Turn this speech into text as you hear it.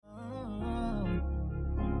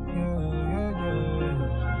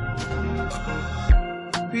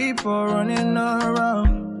People running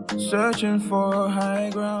around, searching for high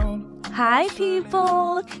ground. Hi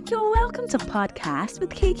people, you're welcome to podcast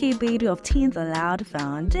with KK Bedu of Teens Aloud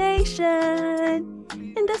Foundation.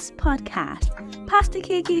 In this podcast, Pastor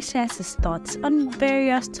KK shares his thoughts on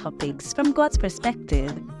various topics from God's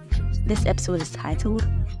perspective. This episode is titled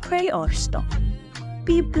Pray or Stop.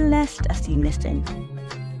 Be blessed as you listen.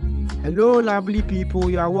 Hello, lovely people.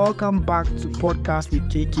 You are welcome back to Podcast with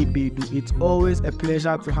KK Bedu. It's always a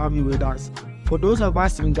pleasure to have you with us. For those of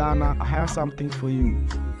us in Ghana, I have something for you.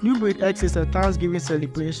 New Breed X is a Thanksgiving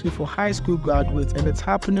celebration for high school graduates, and it's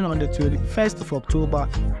happening on the 21st of October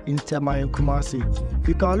in Tema in Kumasi.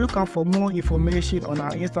 You can look out for more information on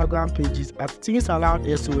our Instagram pages at Teens Aloud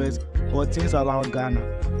SOS or Teens Aloud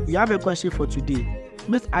Ghana. We have a question for today.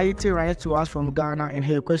 Miss Aite writes to us from Ghana, and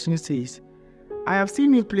her question says, I have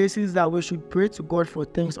seen in places that we should pray to God for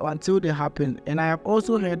things until they happen, and I have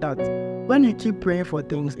also heard that when you keep praying for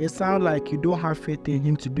things, it sounds like you don't have faith in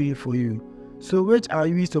Him to do it for you. So which are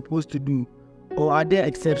we supposed to do? Or are there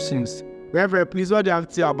exceptions? Reverend, please, what do you have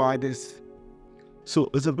to say about this? So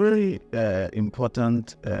it's a very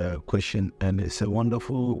important question, and it's a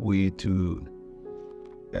wonderful way to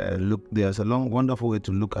look. There's a wonderful way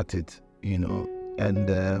to look at it,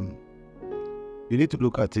 and you need to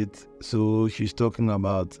look at it. So she's talking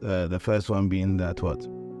about the first one being that what?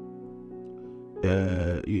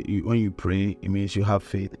 When you pray, it means you have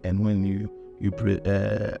faith, and when you pray,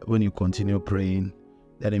 when you continue praying,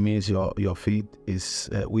 that it means your faith is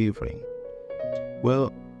wavering.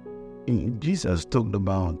 Well, Jesus talked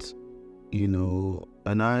about,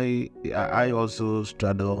 and I also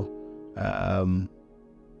straddle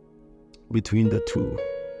between the two,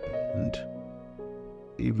 and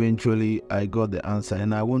eventually I got the answer,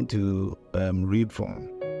 and I want to read from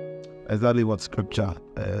exactly what Scripture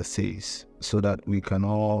says, so that we can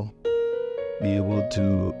all be able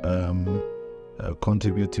to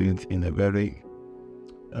contribute to it in a very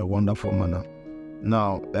wonderful manner.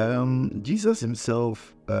 Now, Jesus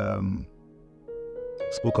himself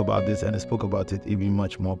spoke about this, and he spoke about it even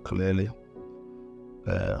much more clearly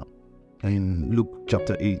in Luke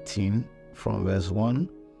chapter 18 from verse 1.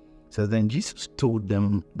 It says, then Jesus told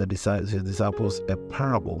them, his disciples, a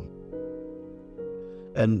parable.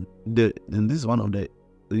 And this is one of the,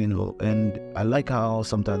 and I like how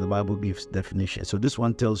sometimes the Bible gives definition. So this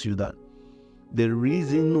one tells you that the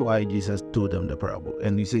reason why Jesus told them the parable,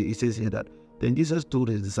 and he says here that then Jesus told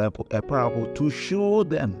his disciples a parable to show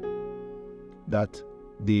them that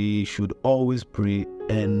they should always pray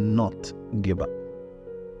and not give up.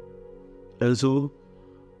 And so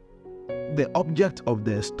the object of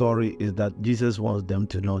the story is that Jesus wants them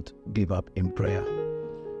to not give up in prayer.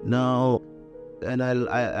 Now, and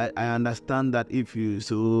I understand that if you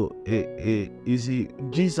see,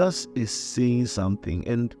 Jesus is saying something,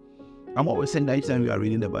 and I'm always saying that each time you are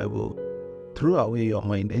reading the Bible, throw away your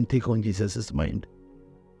mind and take on Jesus' mind.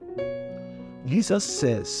 Jesus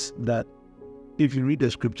says that if you read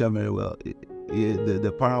the Scripture very well,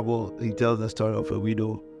 the parable, he tells the story of a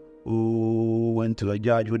widow who went to a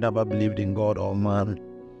judge who never believed in God or man,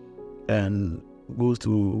 and goes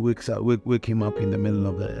to wake him up in the middle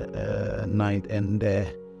of the night, and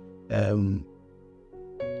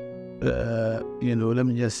let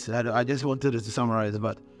me just, I just wanted to summarize,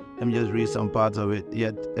 but let me just read some parts of it.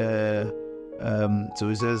 So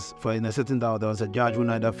it says, for in a certain hour there was a judge who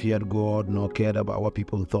neither feared God nor cared about what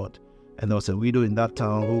people thought, and there was a widow in that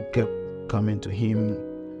town who kept coming to him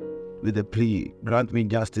with a plea, grant me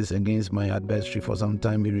justice against my adversary. For some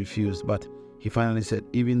time he refused, but he finally said,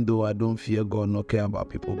 even though I don't fear God nor care about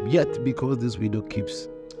people, yet because this widow keeps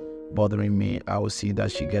bothering me, I will see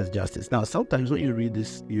that she gets justice. Now, sometimes when you read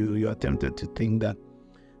this, you are tempted to think that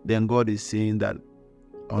then God is saying that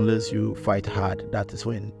unless you fight hard, that is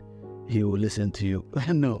when he will listen to you.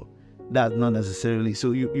 No, that's not necessarily.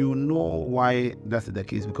 So you know why that's the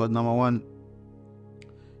case, because number one,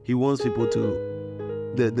 he wants people to,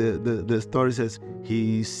 the story says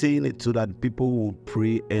he's saying it so that people will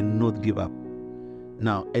pray and not give up.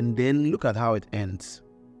 Now, and then look at how it ends.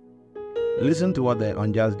 Listen to what the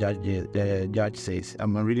unjust judge says.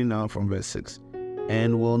 I'm reading now from verse 6.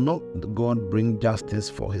 And will not God bring justice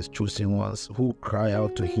for his chosen ones who cry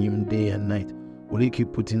out to him day and night? Will he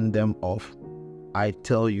keep putting them off? I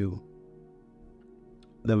tell you.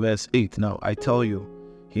 The verse 8 now, I tell you,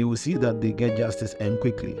 he will see that they get justice and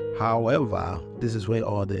quickly. However, this is where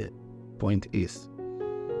all the point is.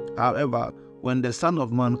 However, when the Son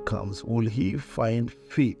of Man comes, will he find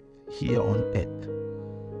faith here on earth?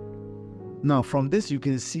 Now, from this you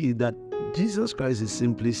can see that Jesus Christ is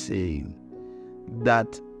simply saying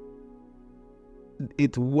that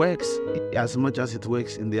it works as much as it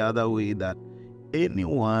works in the other way, that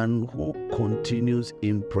anyone who continues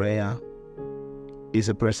in prayer is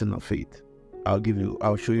a person of faith.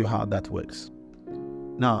 I'll show you how that works.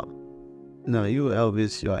 Now you,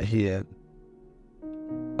 Elvis, you are here.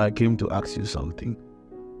 I came to ask you something.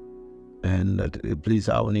 And please,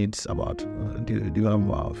 I will need about, do you have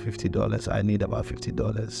about $50? I need about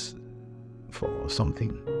 $50 for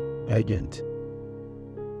something urgent.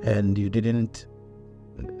 And you didn't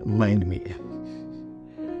mind me.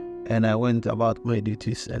 And I went about my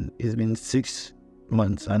duties, and it's been 6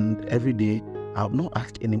 months, and every day I've not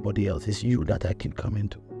asked anybody else. It's you that I keep coming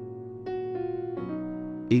to.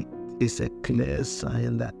 It is a clear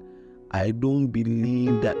sign that I don't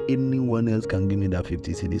believe that anyone else can give me that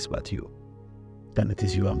 50 cedis but you. And it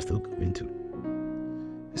is you I'm still coming to.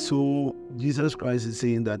 So Jesus Christ is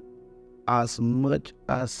saying that as much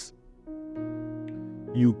as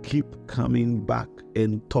you keep coming back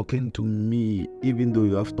and talking to me, even though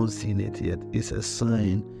you have not seen it yet, it's a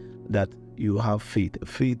sign that you have faith.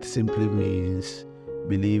 Faith simply means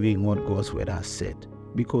believing what God's word has said.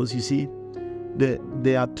 Because you see,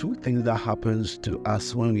 there are two things that happens to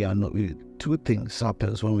us when we are not. Two things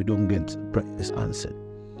happens when we don't get prayers answered.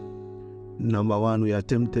 Number one, we are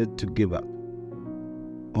tempted to give up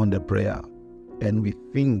on the prayer, and we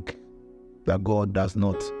think that God does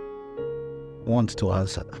not want to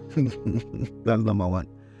answer. That's number one.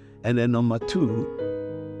 And then number two,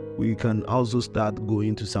 we can also start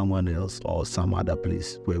going to someone else or some other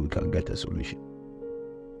place where we can get a solution.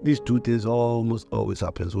 These two things almost always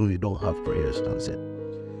happens when we don't have prayers answered.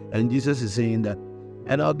 And Jesus is saying that,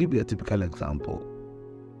 and I'll give you a typical example.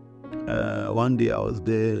 One day I was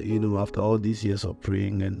there, after all these years of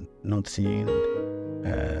praying and not seeing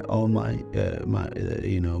all my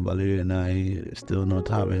Valeria and I still not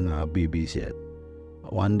having our babies yet.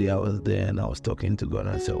 One day I was there and I was talking to God,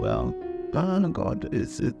 and I said, well, God,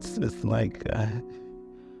 it's like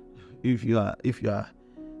if you are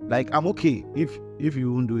like, I'm okay. If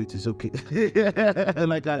you won't do it, it's okay.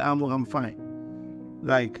 Like I'm fine.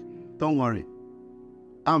 Like, don't worry.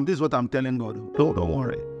 This is what I'm telling God. Don't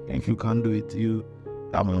worry. If you can't do it,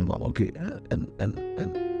 I'm okay.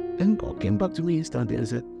 And God came back to me instantly and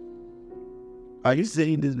said, are you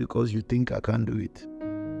saying this because you think I can't do it?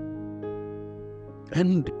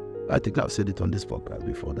 And I think I've said it on this podcast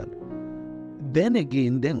before that. Then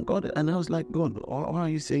God, and I was like, God, why are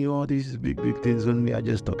you saying all these big things when we are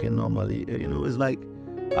just talking normally? It's like,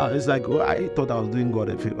 well, I thought I was doing God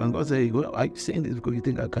a favor. And God said, well, are you saying this because you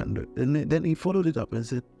think I can't do it? And then he followed it up and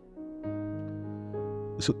said,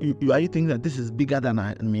 so are you thinking that this is bigger than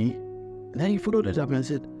me? And then he followed it up and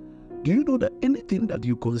said, do you know that anything that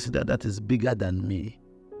you consider that is bigger than me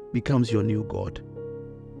becomes your new God?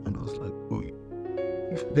 And I was like, oh,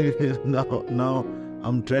 now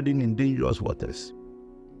I'm treading in dangerous waters.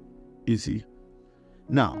 You see?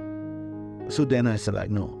 Now, so then I said, like,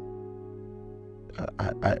 no.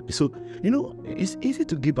 So, it's easy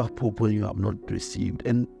to give up hope when you have not received.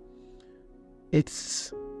 And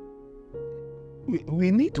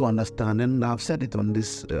we need to understand, and I've said it on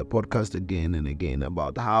this podcast again and again,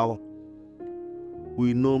 about how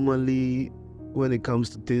we normally, when it comes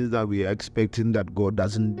to things that we are expecting that God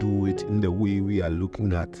doesn't do it in the way we are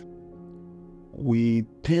looking at, we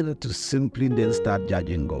tend to simply then start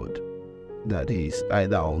judging God, that he's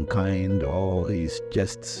either unkind or he's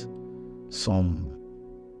just some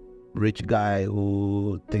rich guy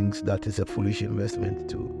who thinks that it's a foolish investment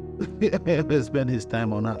to spend his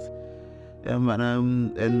time on us. And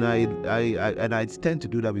I tend to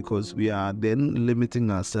do that because we are then limiting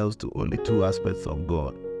ourselves to only two aspects of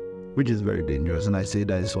God, which is very dangerous. And I say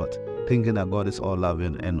that is what? Thinking that God is all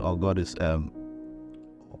loving and all God is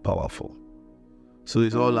powerful. So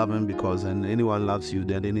it's all loving because, and anyone loves you,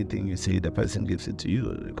 then anything you say, the person gives it to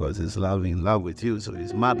you because it's in love with you. So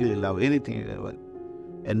it's madly in love with anything.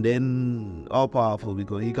 And then all powerful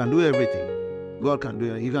because he can do everything. God can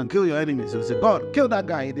do it. He can kill your enemies. So say, God, kill that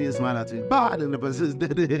guy. He didn't smile at me. Bad, and the person is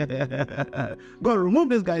dead. God, remove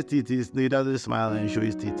this guy's teeth. He doesn't smile and show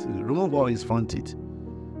his teeth. Remove all his front teeth.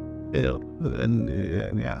 Yeah.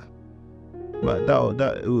 But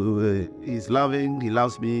he's loving. He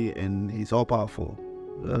loves me, and he's all powerful.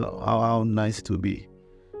 How nice it would be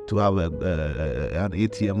to have an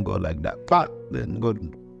ATM God like that. But then God,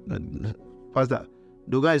 Pastor,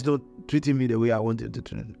 the guy is not treating me the way I want him to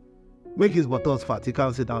treat me. Make his buttons fat. He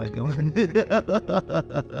can't sit down again.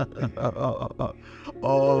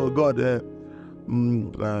 Oh God,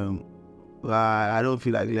 I don't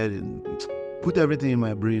feel like letting. Put everything in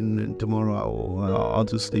my brain, and tomorrow I'll want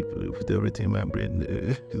to sleep. Put everything in my brain.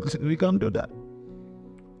 We can't do that.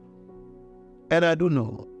 And I don't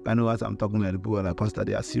know. I know as I'm talking to the people, like, Pastor,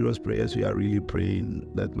 there are serious prayers. We are really praying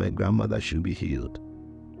that my grandmother should be healed.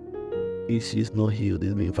 If she's not healed,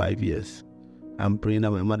 it's been 5 years. I'm praying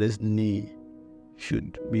that my mother's knee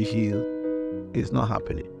should be healed. It's not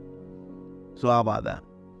happening. So how about that?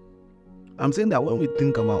 I'm saying that when we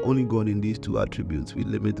think about only God in these two attributes, we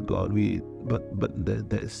limit God. But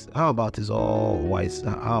there's, how about His all wise?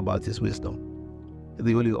 How about His wisdom?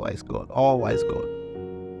 The only wise God, all wise God.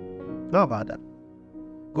 How about that?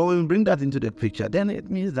 Go and bring that into the picture. Then it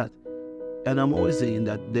means that, and I'm always saying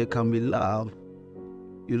that there can be love.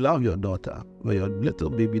 You love your daughter, but your little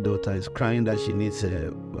baby daughter is crying that she needs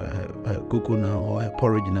her cocoa now, or her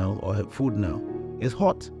porridge now, or her food now. It's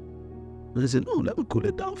hot. And they say, no, let me cool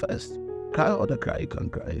it down first. Cry all the cry you can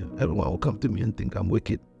cry. Everyone will come to me and think I'm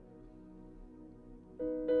wicked.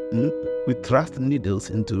 We thrust needles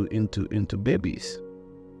into babies.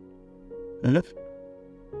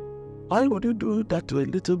 Why would you do that to a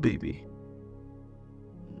little baby?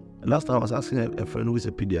 Last time I was asking a friend who is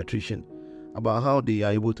a pediatrician about how they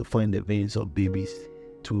are able to find the veins of babies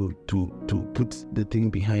to put the thing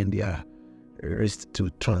behind their wrist to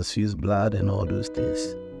transfuse blood and all those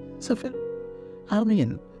things. So, I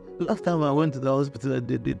mean, last time I went to the hospital,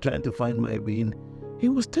 they tried to find my vein. It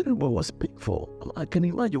was terrible. It was painful. I can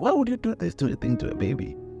imagine. Why would you do this to a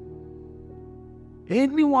baby?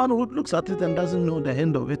 Anyone who looks at it and doesn't know the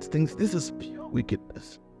end of it thinks this is pure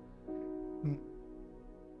wickedness.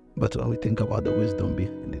 But when we think about the wisdom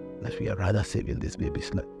behind it, that we are rather saving this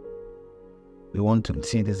baby's life. We want to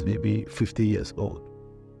see this baby 50 years old.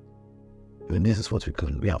 And this is what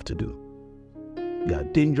we have to do. There are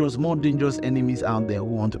more dangerous enemies out there who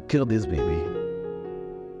want to kill this baby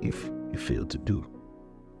if you fail to do.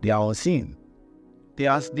 They are unseen.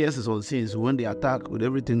 Theirs is unseen. So when they attack, with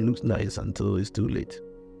everything looks nice until it's too late.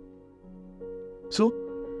 So,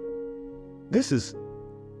 this is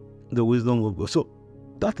the wisdom of God. So,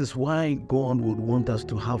 that is why God would want us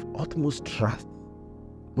to have utmost trust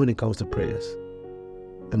when it comes to prayers.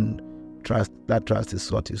 And that trust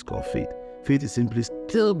is what is called faith. Faith is simply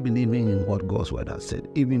still believing in what God's word has said,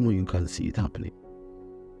 even when you can't see it happening.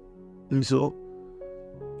 And so,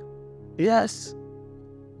 yes,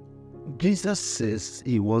 Jesus says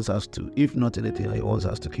He wants us to, if not anything, He wants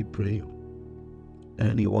us to keep praying.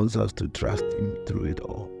 And He wants us to trust Him through it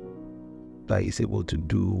all. That He's able to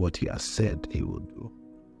do what He has said He will do.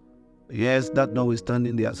 Yes, that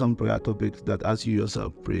notwithstanding, there are some prayer topics that as you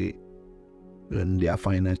yourself pray, when they are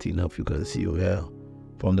finite enough, you can see, well,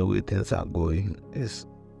 from the way things are going,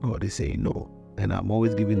 God is saying no. And I'm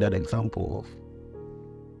always giving that example of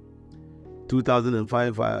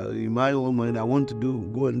 2005, in my own mind, I want to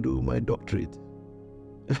go and do my doctorate.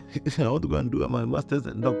 I want to go and do my master's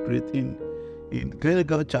and doctorate in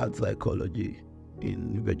clinical child psychology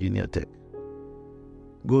in Virginia Tech.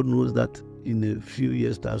 God knows that in a few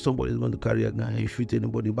years' time, somebody is going to carry a gun and shoot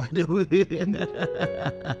anybody, by the way.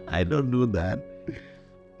 I don't know that.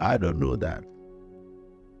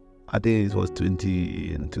 I think it was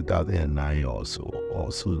 2009 or so,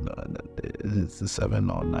 it's 7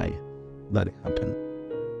 or 9 that it happened.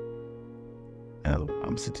 And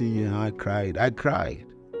I'm sitting here, I cried,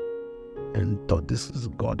 and thought,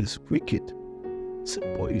 God is wicked.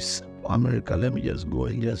 Simple America, let me just go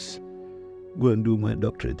and do my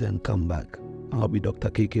doctorate and come back. I'll be Dr.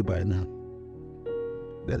 KK by now.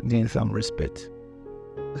 That gains some respect.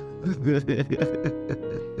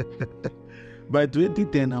 By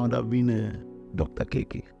 2010, I would have been Dr.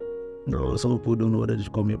 KK. No, some people don't know whether to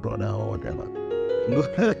call me brother or whatever.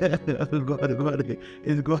 God,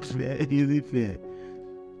 it's God's fair, easy fair.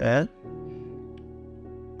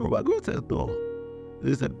 But God says, no,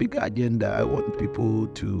 there's a big agenda. I want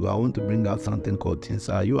to bring out something called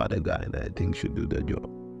Tinsa. You are the guy that I think should do the job.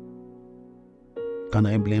 Can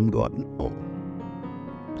I blame God? No.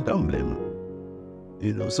 I don't blame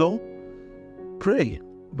him. So pray.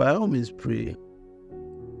 By all means, pray.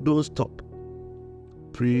 Don't stop.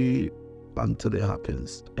 Pray until it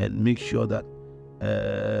happens, and make sure that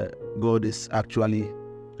God is actually,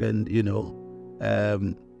 and we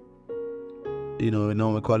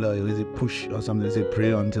call it, is it push or something? They say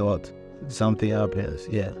pray until what? Something happens.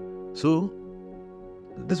 Yeah. So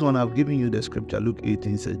this one I've given you the scripture. Luke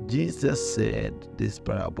 18 says Jesus said this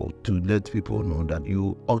parable to let people know that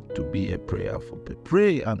you ought to be a prayerful.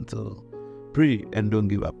 Pray and don't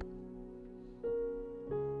give up.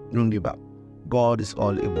 Don't give up. God is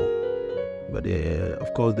all able. But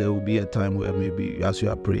of course, there will be a time where maybe as you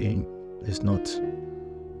are praying, it's not,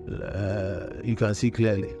 you can see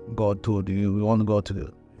clearly, God told you, we want God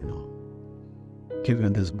to, give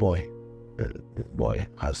him this boy. The boy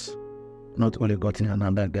has not only gotten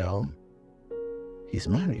another girl, He's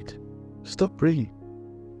married. Stop praying.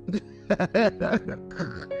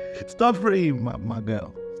 Stop praying, my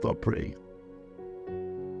girl. Stop praying.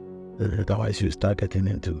 Otherwise, you start getting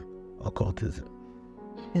into occultism.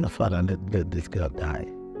 Father, let this girl die.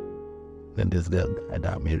 Let this girl die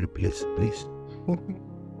that Mary, please.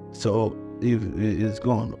 So if it's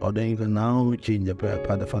gone, or then you can now change the prayer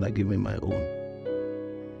part. Father, give me my own.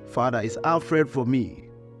 Father, it's Alfred for me.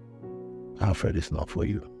 Alfred is not for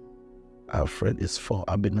you. Alfred is for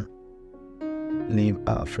Abner. Leave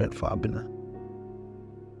Alfred for Abner.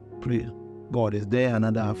 Pray. God, is there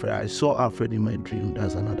another Alfred? I saw Alfred in my dream.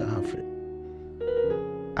 That's another Alfred.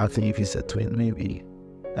 I think if he's a twin, maybe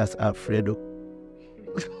that's Alfredo.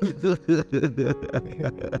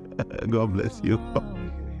 God bless you.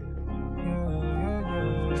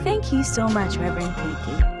 Thank you so much, Reverend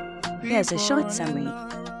KK. Here's a short summary.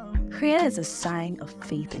 Prayer is a sign of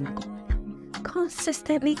faith in God.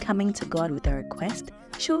 Consistently coming to God with a request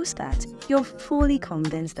shows that you're fully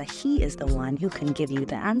convinced that He is the one who can give you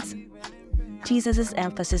the answer. Jesus'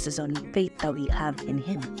 emphasis is on faith that we have in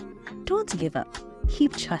Him. Don't give up.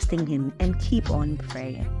 Keep trusting Him and keep on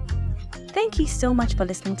praying. Thank you so much for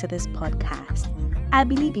listening to this podcast. I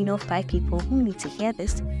believe you know 5 people who need to hear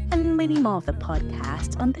this and many more of the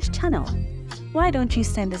podcasts on this channel. Why don't you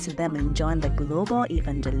send this to them and join the global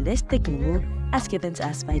evangelistic move as given to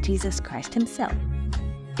us by Jesus Christ Himself?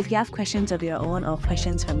 If you have questions of your own or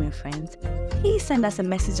questions from your friends, please send us a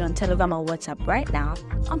message on Telegram or WhatsApp right now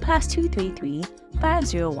on +233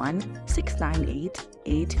 501 698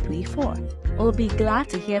 834. We'll be glad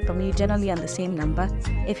to hear from you generally on the same number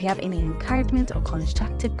if you have any encouragement or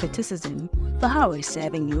constructive criticism for how we're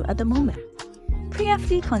serving you at the moment.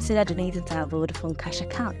 Prayerfully consider donating to our Vodafone Cash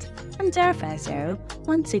account on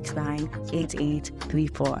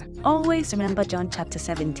 050-169-8834. Always remember John chapter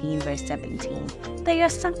 17 verse 17, that you're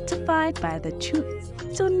sanctified by the truth.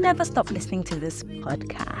 So never stop listening to this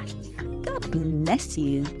podcast. God bless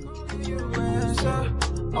you.